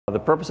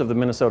purpose of the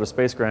Minnesota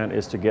Space Grant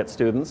is to get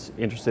students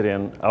interested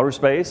in outer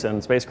space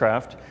and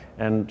spacecraft,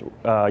 and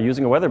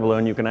using a weather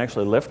balloon you can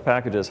actually lift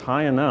packages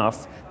high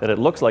enough that it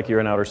looks like you're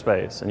in outer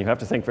space, and you have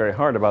to think very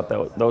hard about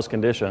those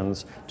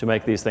conditions to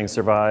make these things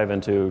survive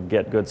and to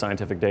get good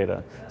scientific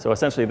data. So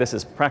essentially this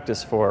is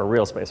practice for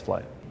real space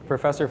flight.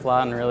 Professor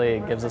Flotten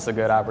really gives us a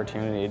good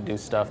opportunity to do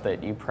stuff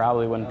that you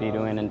probably wouldn't be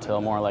doing until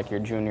more like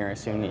your junior or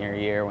senior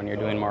year when you're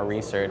doing more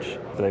research.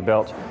 They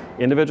built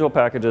individual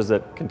packages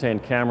that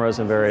contained cameras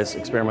and various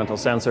experimental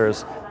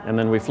sensors, and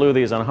then we flew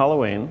these on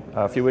Halloween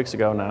a few weeks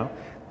ago now,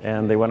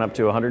 and they went up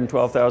to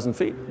 112,000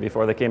 feet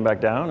before they came back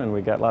down, and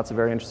we got lots of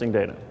very interesting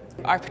data.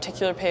 Our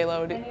particular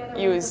payload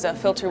used a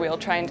filter wheel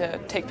trying to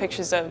take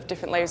pictures of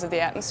different layers of the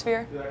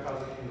atmosphere.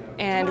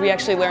 And we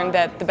actually learned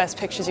that the best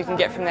pictures you can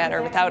get from that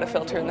are without a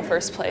filter in the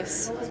first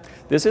place.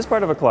 This is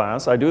part of a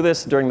class. I do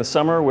this during the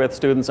summer with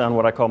students on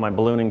what I call my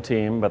ballooning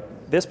team, but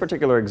this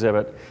particular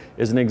exhibit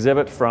is an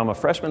exhibit from a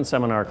freshman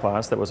seminar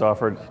class that was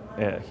offered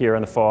here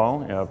in the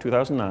fall of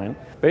 2009.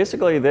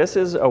 Basically, this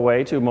is a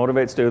way to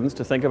motivate students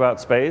to think about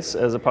space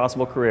as a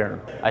possible career.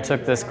 I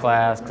took this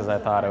class because I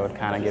thought it would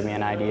kind of give me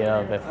an idea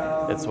of if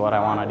it's what I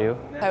want to do.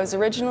 I was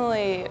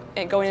originally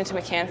going into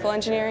mechanical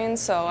engineering,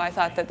 so I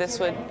thought that this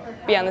would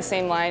be on the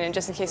same line, and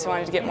just in case I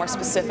wanted to get more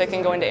specific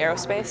and go into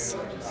aerospace.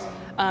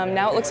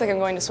 Now it looks like I'm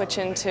going to switch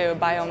into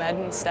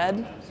biomed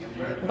instead,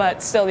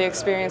 but still the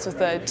experience with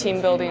the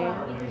team building,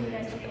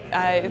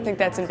 I think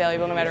that's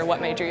invaluable no matter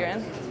what major you're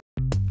in.